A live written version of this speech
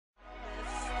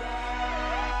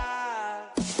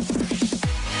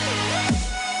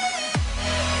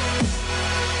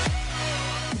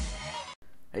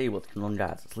Hey, what's going on,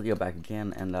 guys? It's Leo back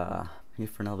again, and here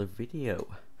for another video.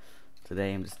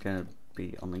 Today I'm just gonna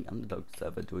be on the UnderDog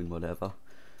server doing whatever,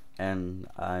 and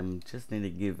I'm just need to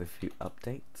give a few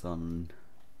updates on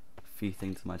a few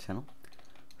things on my channel.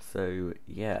 So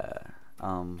yeah,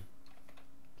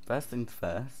 first things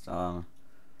first, kind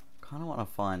of want to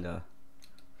find the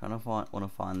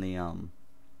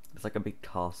it's like a big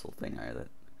castle thing that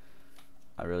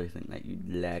I really think that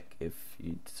you'd like if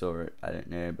you saw it. I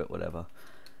don't know, but whatever.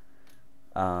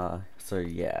 So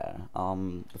yeah,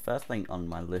 the first thing on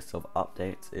my list of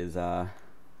updates is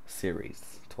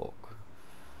series talk.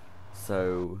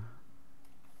 So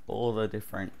all the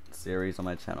different series on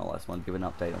my channel, I just want to give an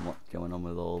update on what's going on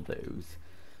with all those.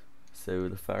 So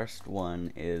the first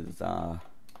one is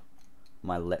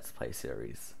my Let's Play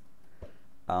series.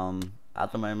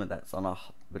 At the moment that's on a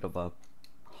bit of a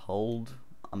hold.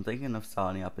 I'm thinking of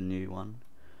starting up a new one.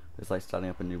 It's like starting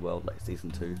up a new world, like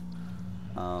season 2.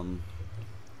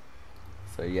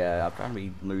 So yeah, I'm trying to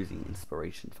be losing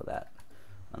inspiration for that,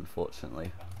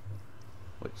 unfortunately,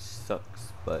 which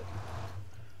sucks. But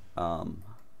hang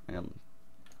on.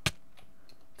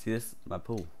 See, this is my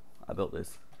pool. I built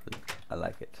this. I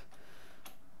like it.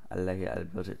 I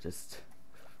built it just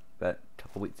about a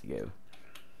couple weeks ago.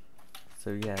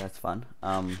 So yeah, that's fun.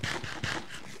 Now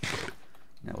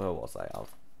where was I? I was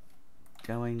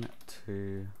going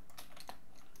to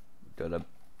go to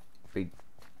big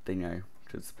dingo,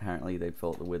 because apparently they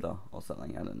fought the wither or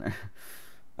something, I don't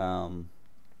know.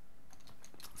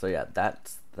 So yeah,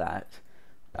 that's that.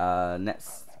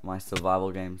 Next, my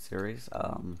survival game series.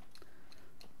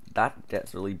 That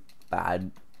gets really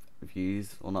bad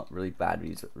views, well, not really bad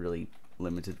views, but really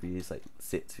limited views, like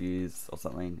 6 views or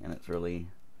something, and it's really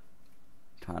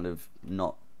kind of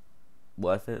not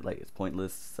worth it. Like, it's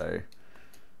pointless. So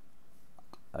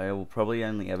I will probably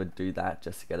only ever do that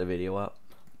just to get a video up,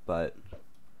 but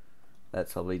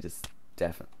that's probably just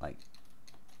definitely, like,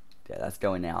 yeah, that's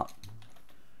going out.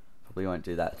 Probably won't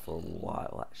do that for a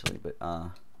while, actually. But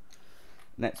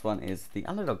next one is the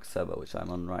UnderDog server, which I'm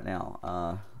on right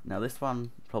now. Now this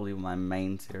one probably my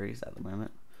main series at the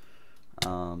moment.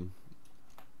 I'll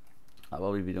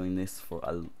probably be doing this for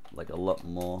a lot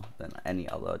more than any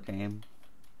other game,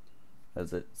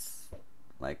 as it's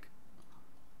like,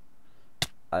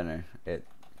 I don't know, it's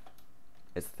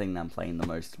the thing that I'm playing the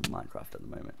most in Minecraft at the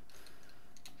moment,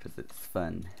 because it's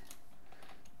fun.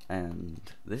 And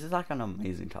this is like an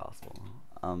amazing castle.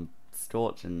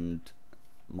 Storch and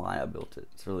Maya built it.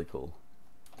 It's really cool.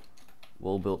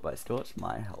 Wall built by Storch,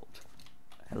 Maya helped.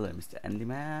 Hello, Mr.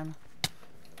 Enderman.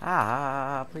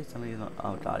 Ah, please tell me he's not.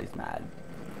 Oh god, he's mad.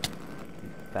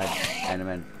 Bad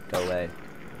Enderman, go away.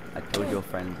 I killed your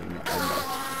friends in the Ender.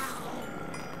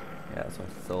 Yeah, that's what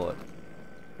I thought.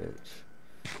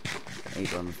 Bitch.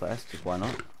 Eat on first, just why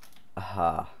not?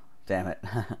 Aha, damn it.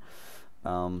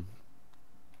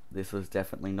 This was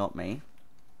definitely not me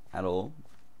at all.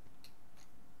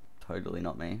 Totally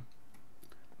not me.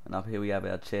 And up here we have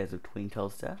our chairs of Queen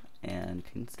Tulster and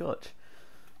King Storch.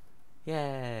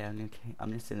 Yay! I'm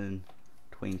gonna sit in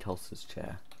Queen Tulster's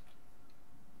chair.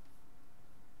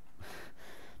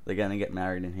 They're gonna get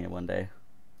married in here one day.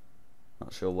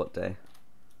 Not sure what day,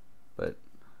 but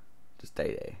just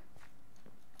day.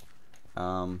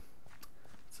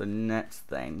 So next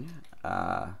thing,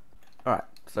 alright,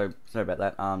 so sorry about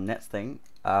that. Next thing,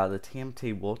 the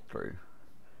TMT walkthrough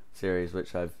series,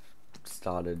 which I've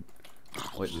started,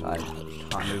 which I've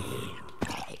kind of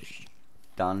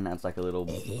done as like a little,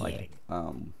 like,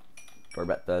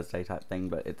 Throwback Thursday type thing,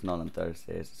 but it's not on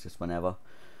Thursdays, it's just whenever.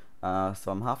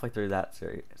 So I'm halfway through that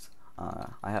series.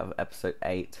 I have episode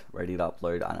 8 ready to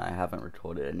upload, and I haven't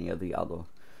recorded any of the other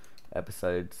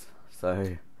episodes,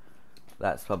 so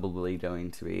that's probably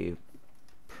going to be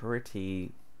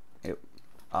pretty,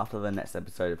 after the next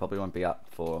episode it probably won't be up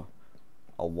for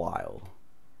a while.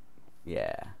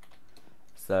 Yeah,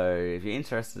 so if you're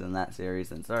interested in that series,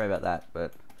 then sorry about that,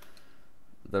 but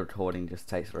the recording just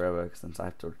takes forever, since I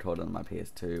have to record on my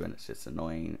PS2 and it's just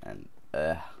annoying, and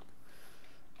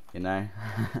you know.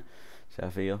 Shall I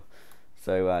feel?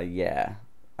 So yeah,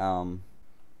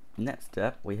 next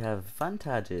up we have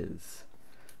funtages.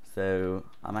 So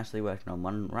I'm actually working on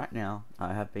one right now.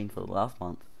 I have been for the last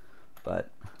month, but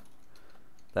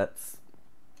that's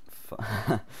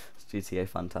it's GTA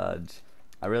Funtage.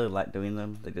 I really like doing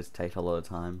them. They just take a lot of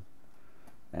time,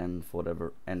 and for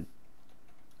whatever, and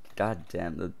god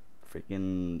damn, the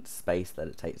freaking space that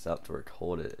it takes up to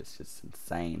record it is just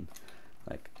insane.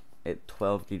 Like,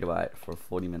 12 GB for a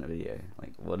 40-minute video.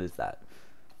 Like, what is that?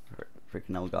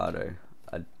 Freaking Elgato.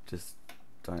 I just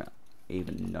don't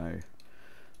even know.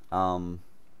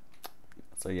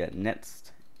 So yeah,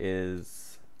 next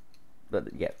is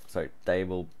but yeah, so they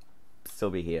will still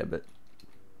be here, but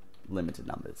limited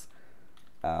numbers.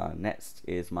 Next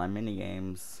is my mini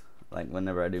games. Like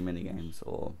whenever I do mini games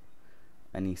or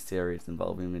any series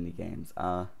involving mini games.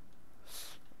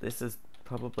 This is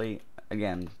probably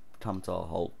again come to a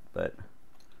halt, but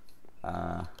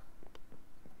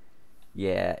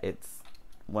yeah, it's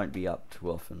won't be up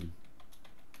too often.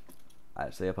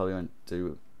 Actually, I probably won't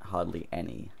do hardly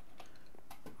any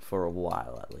for a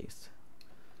while at least.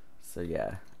 So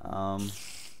yeah, oh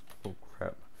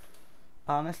crap.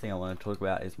 Next thing I want to talk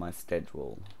about is my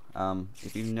schedule.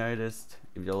 If you've noticed,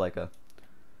 if you're like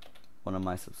one of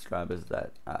my subscribers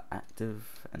that are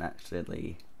active and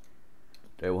actually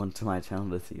go onto my channel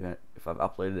to see if I've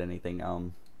uploaded anything,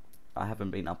 I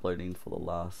haven't been uploading for the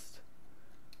last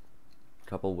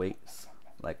couple weeks.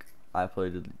 Like, I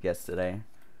uploaded yesterday,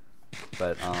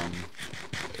 but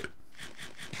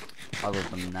other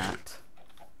than that,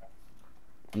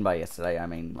 and by yesterday I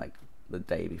mean like the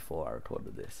day before I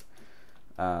recorded this,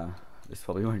 this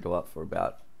probably won't go up for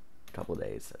about a couple of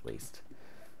days at least.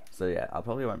 So yeah, I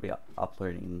probably won't be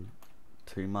uploading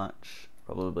too much,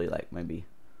 probably like maybe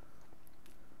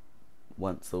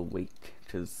once a week,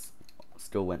 because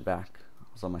school went back. I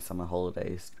was on my summer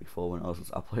holidays before when I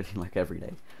was uploading like every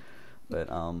day, but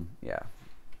yeah,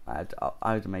 I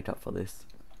had to make up for this,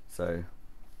 so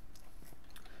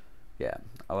yeah,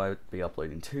 I won't be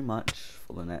uploading too much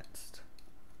for the next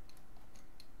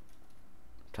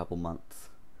couple months.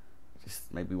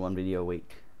 Just maybe one video a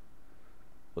week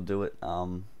will do it.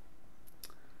 Now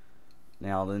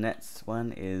the next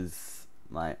one is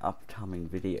my upcoming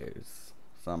videos,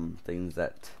 some things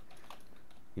that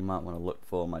you might want to look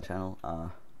for on my channel.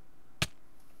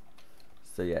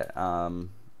 So yeah,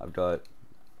 I've got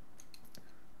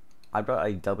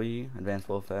a W, Advanced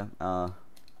Warfare,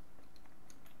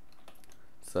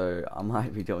 so I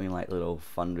might be doing like little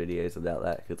fun videos about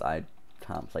that, because I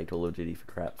can't play Call of Duty for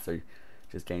crap, so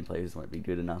just gameplays won't be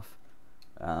good enough.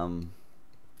 So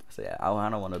yeah, I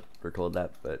kind of want to record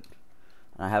that, but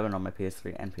I have it on my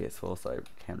PS3 and PS4, so I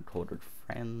can record with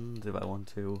friends if I want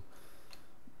to.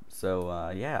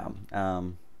 So yeah,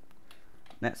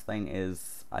 next thing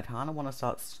is I kind of want to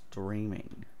start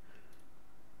streaming.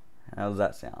 How does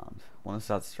that sound? I want to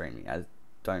start streaming. I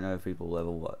don't know if people will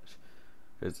ever watch,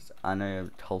 because I know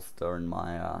Holster and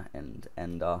Maya and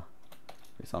Ender,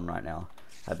 who's on right now,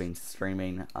 have been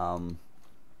streaming,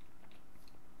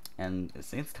 and it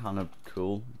seems kind of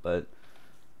cool, but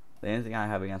the only thing I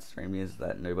have against streaming is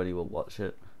that nobody will watch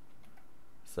it.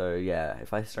 So yeah,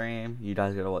 if I stream, you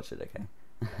guys gotta watch it, okay?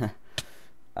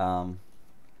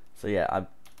 So yeah,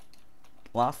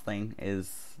 last thing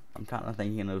is I'm kind of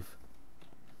thinking of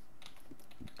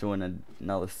doing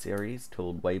another series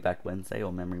called Way Back Wednesday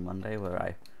or Memory Monday, where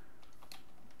I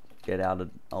get out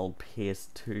an old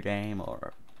PS2 game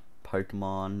or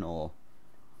Pokemon or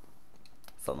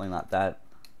something like that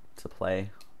to play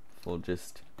for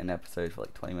just an episode for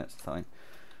like 20 minutes or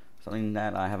something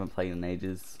that I haven't played in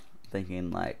ages. Thinking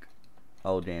like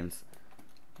old games,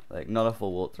 like not a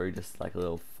full walkthrough, just like a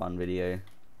little fun video,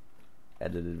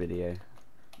 edited video,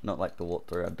 not like the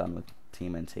walkthrough I've done with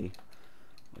TMNT,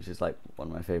 which is like one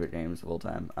of my favorite games of all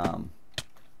time.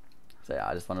 So yeah,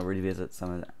 I just want to revisit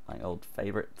some of my old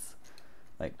favorites,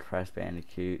 like Crash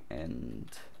Bandicoot and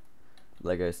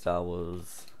Lego Star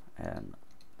Wars and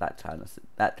that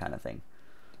kind of thing.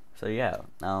 So yeah,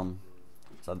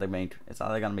 it's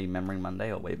either gonna be Memory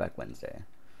Monday or Way Back Wednesday.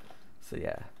 So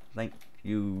yeah, thank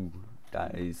you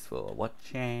guys for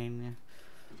watching.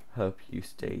 Hope you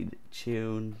stayed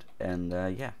tuned, and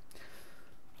yeah,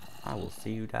 I will see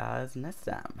you guys next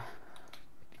time.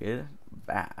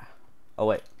 Goodbye. Oh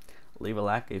wait, leave a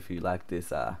like if you like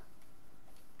this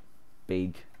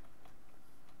big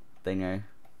thingo.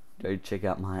 Go check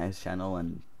out Maya's channel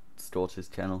and Storch's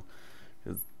channel,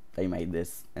 because they made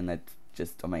this and that's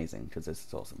just amazing, because this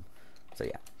is awesome. So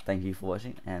yeah, thank you for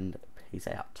watching and peace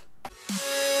out.